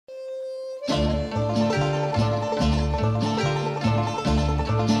I'm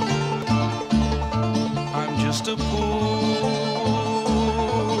just a poor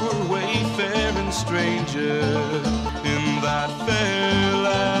wayfaring stranger in that fair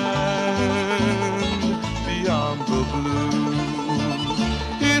land beyond the blue,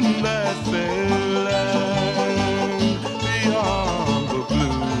 in that fair land beyond the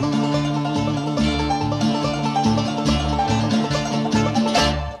blue.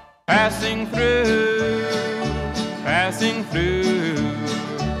 Passing through,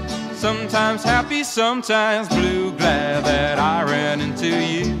 sometimes happy, sometimes blue, glad that I ran into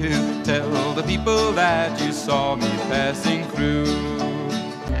you. Tell the people that you saw me passing through.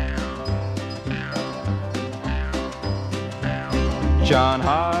 John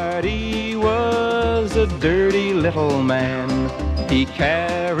Hardy was a dirty little man. He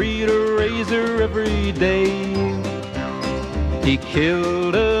carried a razor every day. He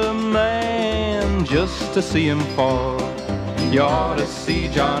killed a man just to see him fall. You ought to see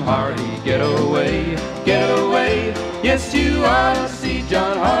John Hardy get away, get away. Yes, you ought to see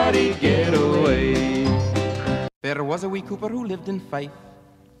John Hardy get away. There was a wee cooper who lived in Fife,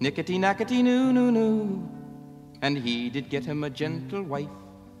 nickety nackety noo noo noo, and he did get him a gentle wife.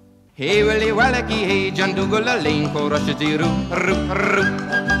 Hey willy wallacky, hey John Dougal a lane ko rushity roo roo roo.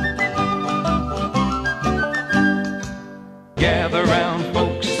 Gather round,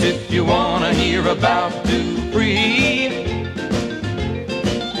 folks, if you wanna hear about Dupree.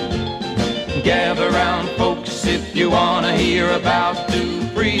 Gather round, folks, if you wanna hear about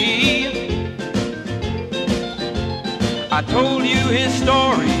Dupree. I told you his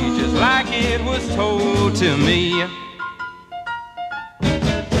story just like it was told to me.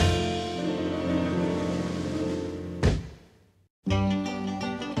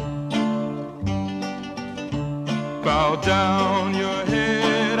 Bow down your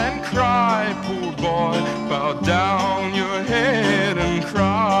head and cry, poor boy. Bow down your head and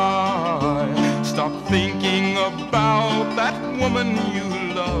cry. Stop thinking about that woman you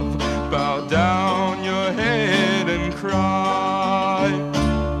love. Bow down your head and cry.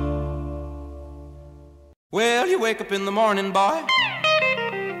 Well, you wake up in the morning, boy.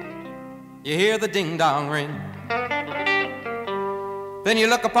 You hear the ding-dong ring. Then you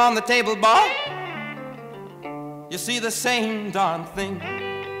look upon the table, boy. You see the same darn thing.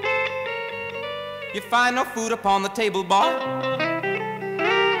 You find no food upon the table, boy.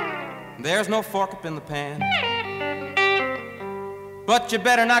 There's no fork up in the pan. But you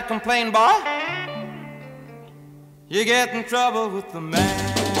better not complain, boy. You get in trouble with the man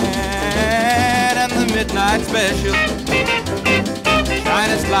and the Midnite Special. Shine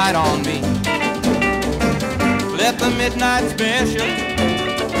its light on me. Let the Midnite Special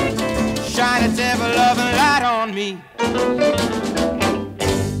shine its ever-loving light on me.